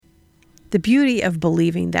The beauty of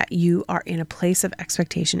believing that you are in a place of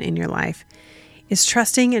expectation in your life is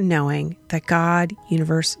trusting and knowing that God,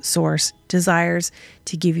 universe, source, desires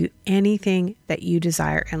to give you anything that you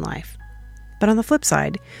desire in life. But on the flip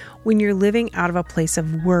side, when you're living out of a place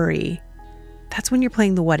of worry, that's when you're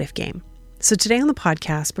playing the what if game. So today on the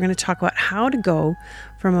podcast, we're going to talk about how to go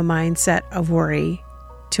from a mindset of worry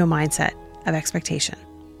to a mindset of expectation.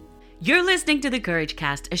 You're listening to The Courage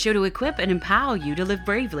Cast, a show to equip and empower you to live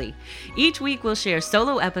bravely. Each week we'll share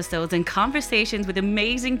solo episodes and conversations with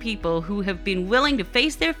amazing people who have been willing to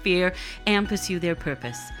face their fear and pursue their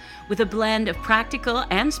purpose. With a blend of practical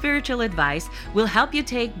and spiritual advice, we'll help you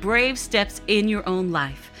take brave steps in your own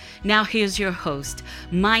life. Now here's your host,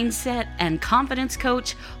 mindset and confidence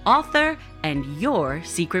coach, author, and your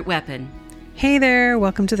secret weapon. Hey there,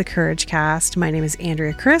 welcome to the Courage Cast. My name is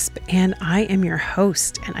Andrea Crisp and I am your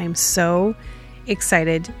host, and I'm so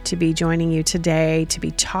excited to be joining you today to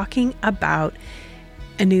be talking about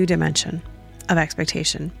a new dimension of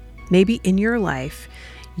expectation. Maybe in your life,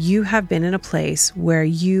 you have been in a place where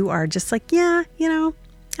you are just like, I don't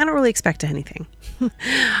really expect anything.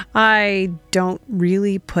 I don't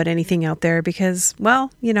really put anything out there because,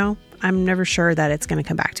 I'm never sure that it's going to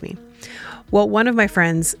come back to me. Well, one of my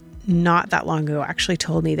friends not that long ago actually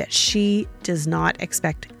told me that she does not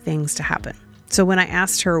expect things to happen. So when I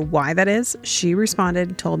asked her why that is, she responded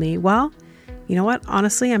and told me, well, you know what?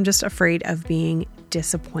 Honestly, I'm just afraid of being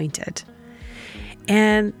disappointed.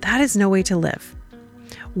 And that is no way to live.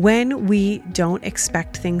 When we don't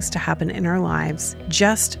expect things to happen in our lives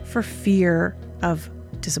just for fear of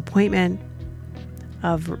disappointment,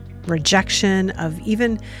 of rejection, of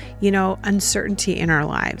even, uncertainty in our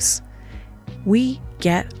lives, we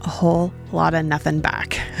get a whole lot of nothing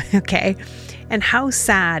back, okay? And how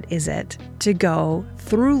sad is it to go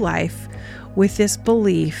through life with this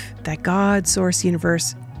belief that God, source,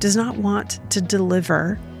 universe does not want to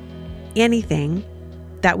deliver anything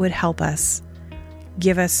that would help us,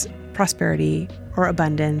 give us prosperity or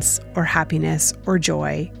abundance or happiness or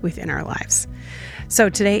joy within our lives. So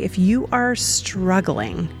today, if you are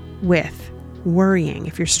struggling with worrying,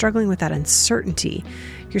 if you're struggling with that uncertainty,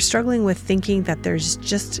 you're struggling with thinking that there's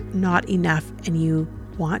just not enough and you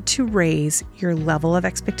want to raise your level of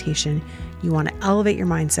expectation, you want to elevate your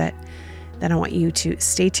mindset, then I want you to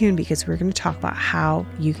stay tuned because we're going to talk about how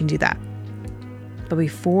you can do that. But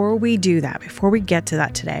before we do that, before we get to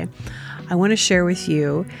that today, I want to share with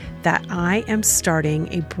you that I am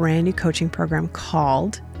starting a brand new coaching program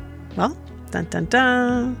called,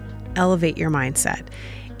 Elevate Your Mindset.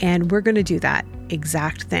 And we're going to do that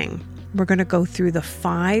exact thing. We're going to go through the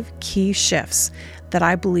 5 key shifts that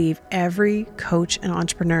I believe every coach and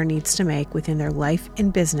entrepreneur needs to make within their life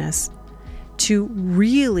and business to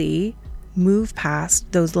really move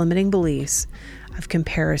past those limiting beliefs of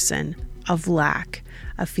comparison, of lack,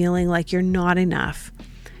 of feeling like you're not enough,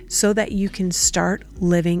 so that you can start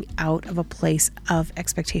living out of a place of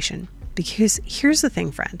expectation. Because here's the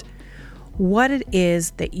thing, friend, what it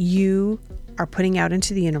is that you are putting out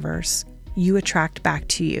into the universe, you attract back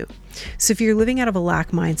to you. So if you're living out of a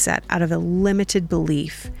lack mindset, out of a limited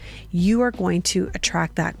belief, you are going to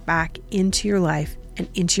attract that back into your life and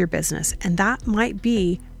into your business. And that might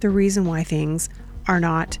be the reason why things are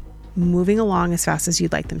not moving along as fast as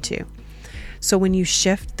you'd like them to. So when you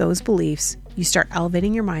shift those beliefs, you start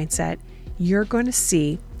elevating your mindset, you're going to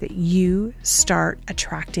see that you start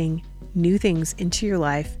attracting new things into your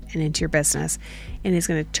life and into your business. And it's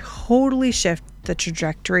going to totally shift the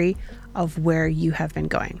trajectory of where you have been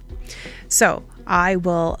going. So I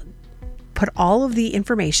will put all of the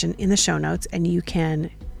information in the show notes and you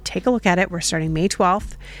can take a look at it. We're starting May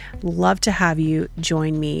 12th. Love to have you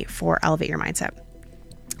join me for Elevate Your Mindset.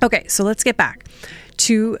 Okay, so let's get back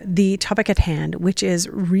to the topic at hand, which is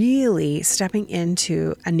really stepping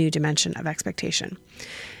into a new dimension of expectation.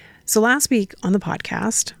 So last week on the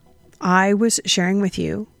podcast, I was sharing with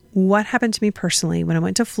you what happened to me personally when I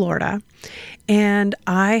went to Florida, and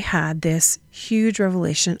I had this huge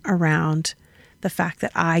revelation around the fact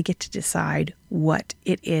that I get to decide what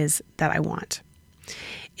it is that I want.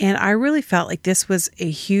 And I really felt like this was a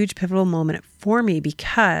huge pivotal moment for me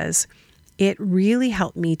because it really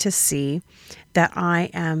helped me to see that I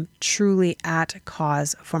am truly at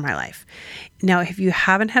cause for my life. Now, if you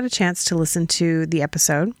haven't had a chance to listen to the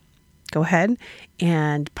episode, go ahead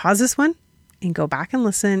and pause this one and go back and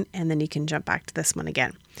listen, and then you can jump back to this one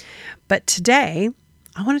again. But today,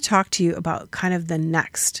 I want to talk to you about kind of the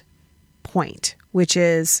next point, which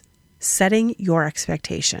is setting your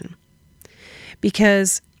expectation.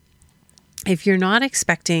 Because if you're not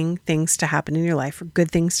expecting things to happen in your life or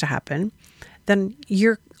good things to happen, then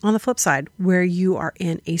you're on the flip side where you are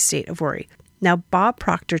in a state of worry. Now, Bob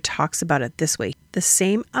Proctor talks about it this way. The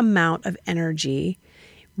same amount of energy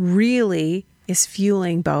really is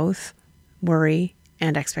fueling both worry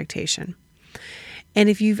and expectation. And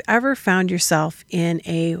if you've ever found yourself in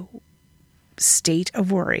a state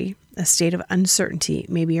of worry, a state of uncertainty,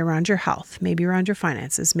 maybe around your health, maybe around your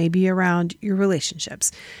finances, maybe around your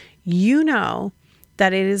relationships, you know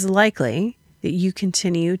that it is likely that you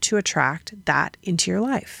continue to attract that into your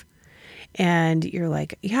life. And you're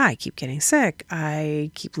like, yeah, I keep getting sick.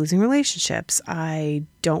 I keep losing relationships. I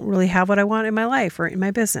don't really have what I want in my life or in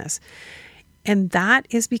my business. And that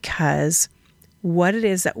is because what it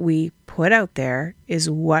is that we put out there is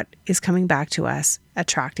what is coming back to us,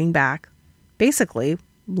 attracting back, basically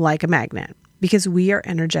like a magnet, because we are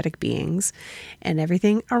energetic beings and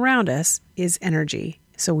everything around us is energy.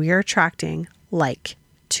 So we are attracting like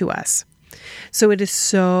to us. So it is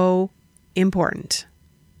so important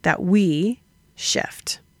that we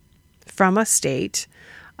shift from a state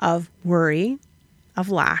of worry, of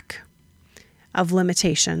lack, of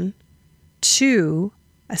limitation to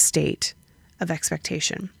a state of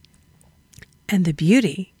expectation. And the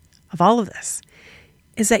beauty of all of this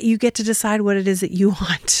is that you get to decide what it is that you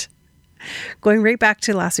want. Going right back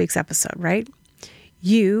to last week's episode, right?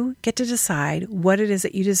 You get to decide what it is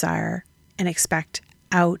that you desire and expect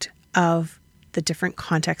out of the different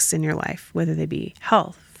contexts in your life, whether they be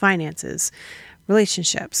health, finances,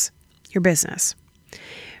 relationships, your business.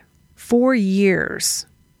 For years,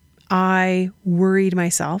 I worried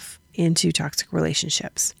myself into toxic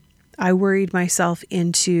relationships. I worried myself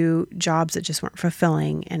into jobs that just weren't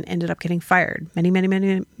fulfilling and ended up getting fired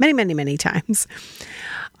many times.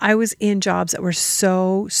 I was in jobs that were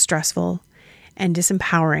so stressful and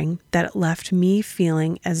disempowering that it left me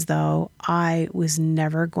feeling as though I was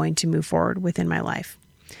never going to move forward within my life.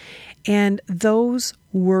 And those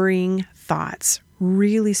worrying thoughts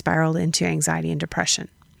really spiraled into anxiety and depression.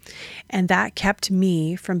 And that kept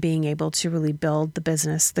me from being able to really build the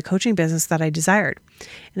business, the coaching business that I desired.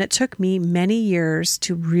 And it took me many years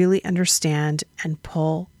to really understand and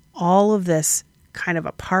pull all of this kind of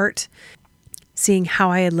apart, seeing how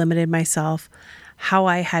I had limited myself, how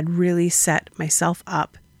I had really set myself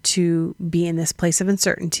up to be in this place of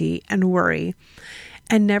uncertainty and worry,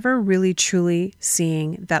 and never really truly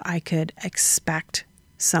seeing that I could expect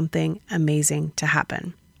something amazing to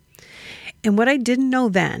happen. And what I didn't know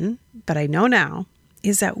then, but I know now,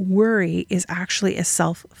 is that worry is actually a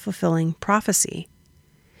self-fulfilling prophecy.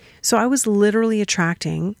 So I was literally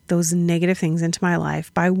attracting those negative things into my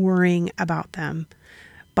life by worrying about them,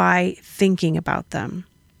 by thinking about them.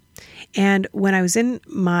 And when I was in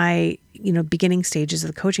my, beginning stages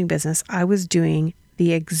of the coaching business, I was doing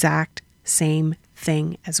the exact same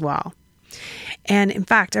thing as well. And in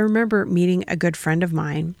fact, I remember meeting a good friend of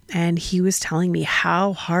mine, and he was telling me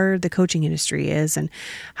how hard the coaching industry is and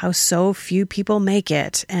how so few people make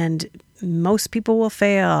it and most people will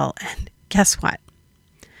fail. And guess what?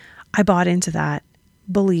 I bought into that,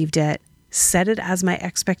 believed it, set it as my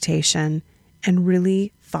expectation, and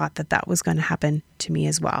really thought that that was going to happen to me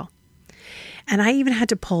as well. And I even had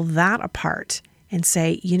to pull that apart and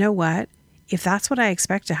say, you know what? If that's what I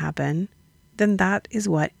expect to happen, then that is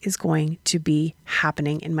what is going to be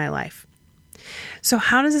happening in my life. So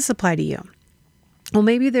how does this apply to you? Well,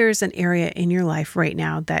 maybe there's an area in your life right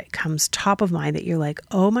now that comes top of mind that you're like,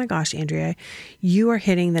 oh my gosh, Andrea, you are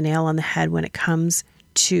hitting the nail on the head when it comes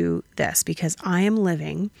to this, because I am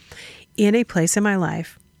living in a place in my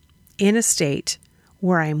life, in a state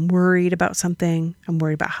where I'm worried about something. I'm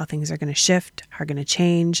worried about how things are going to shift, are going to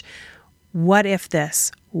change. What if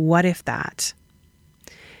this? What if that?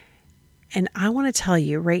 And I want to tell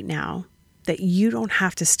you right now that you don't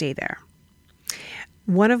have to stay there.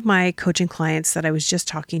 One of my coaching clients that I was just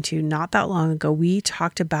talking to not that long ago, we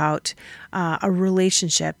talked about a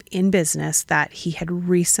relationship in business that he had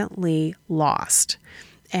recently lost.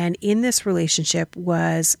 And in this relationship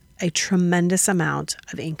was a tremendous amount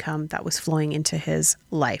of income that was flowing into his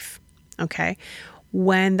life. Okay.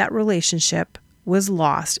 When that relationship was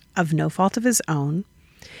lost of no fault of his own,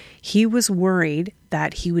 he was worried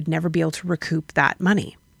that he would never be able to recoup that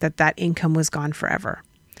money, that income was gone forever.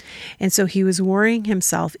 And so he was worrying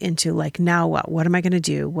himself into like, now what? What am I going to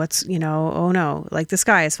do? What's, oh no, like the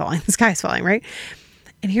sky is falling, right?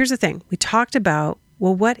 And here's the thing. We talked about,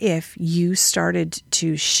 well, what if you started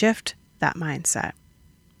to shift that mindset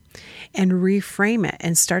and reframe it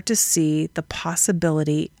and start to see the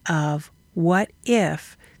possibility of what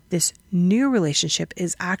if this new relationship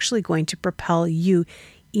is actually going to propel you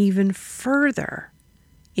even further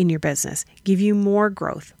in your business, give you more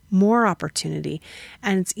growth, more opportunity,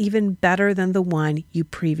 and it's even better than the one you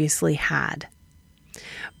previously had.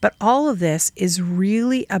 But all of this is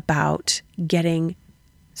really about getting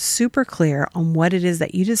super clear on what it is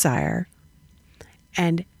that you desire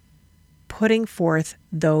and putting forth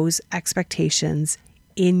those expectations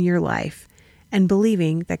in your life and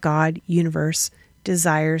believing that God, universe,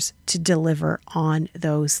 desires to deliver on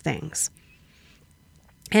those things.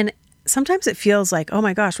 And sometimes it feels like, oh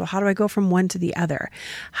my gosh, well, how do I go from one to the other?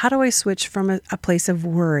 How do I switch from a place of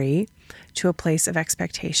worry to a place of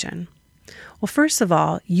expectation? Well, first of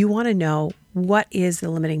all, you want to know, what is the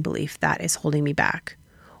limiting belief that is holding me back?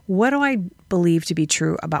 What do I believe to be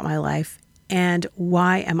true about my life? And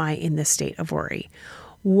why am I in this state of worry?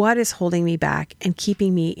 What is holding me back and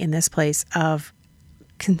keeping me in this place of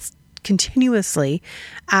continuously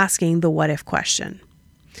asking the what if question?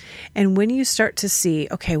 And when you start to see,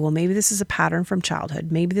 okay, well, maybe this is a pattern from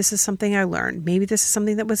childhood. Maybe this is something I learned. Maybe this is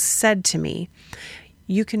something that was said to me.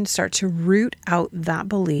 You can start to root out that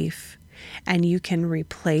belief, and you can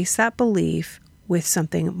replace that belief with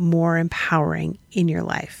something more empowering in your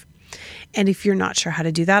life. And if you're not sure how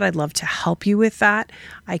to do that, I'd love to help you with that.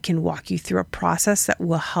 I can walk you through a process that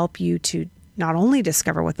will help you to not only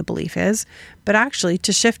discover what the belief is, but actually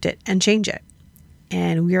to shift it and change it.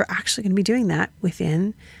 And we are actually going to be doing that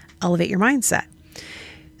within Elevate Your Mindset.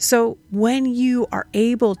 So when you are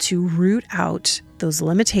able to root out those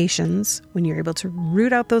limitations, when you're able to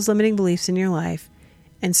root out those limiting beliefs in your life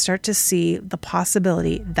and start to see the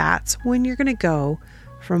possibility, that's when you're going to go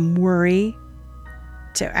from worry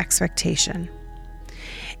to expectation.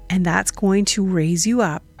 And that's going to raise you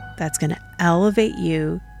up. That's going to elevate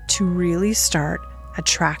you to really start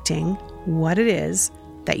attracting what it is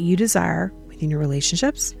that you desire within your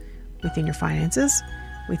relationships, within your finances,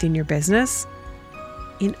 within your business,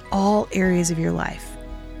 in all areas of your life.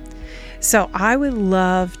 So I would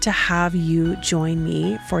love to have you join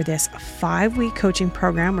me for this 5-week coaching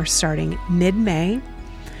program. We're starting mid-May.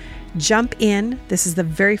 Jump in. This is the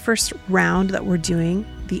very first round that we're doing.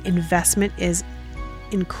 The investment is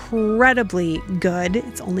incredibly good.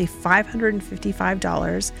 It's only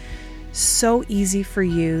 $555. So easy for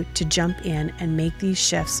you to jump in and make these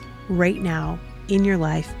shifts right now in your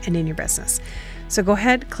life and in your business. So go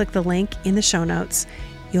ahead, click the link in the show notes.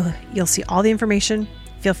 You'll see all the information.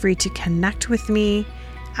 Feel free to connect with me,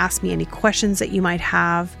 ask me any questions that you might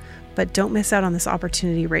have. But don't miss out on this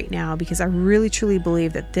opportunity right now, because I really truly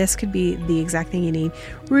believe that this could be the exact thing you need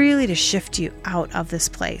really to shift you out of this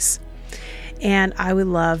place. And I would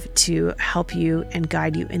love to help you and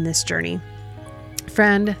guide you in this journey.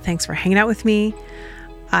 Friend, thanks for hanging out with me.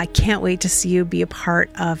 I can't wait to see you be a part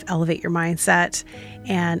of Elevate Your Mindset.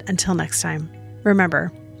 And until next time,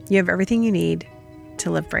 remember, you have everything you need to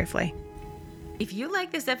live bravely. If you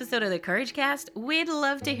like this episode of the Courage Cast, we'd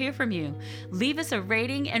love to hear from you. Leave us a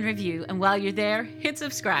rating and review, and while you're there, hit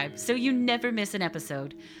subscribe so you never miss an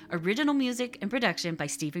episode. Original music and production by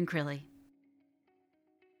Stephen Crilly.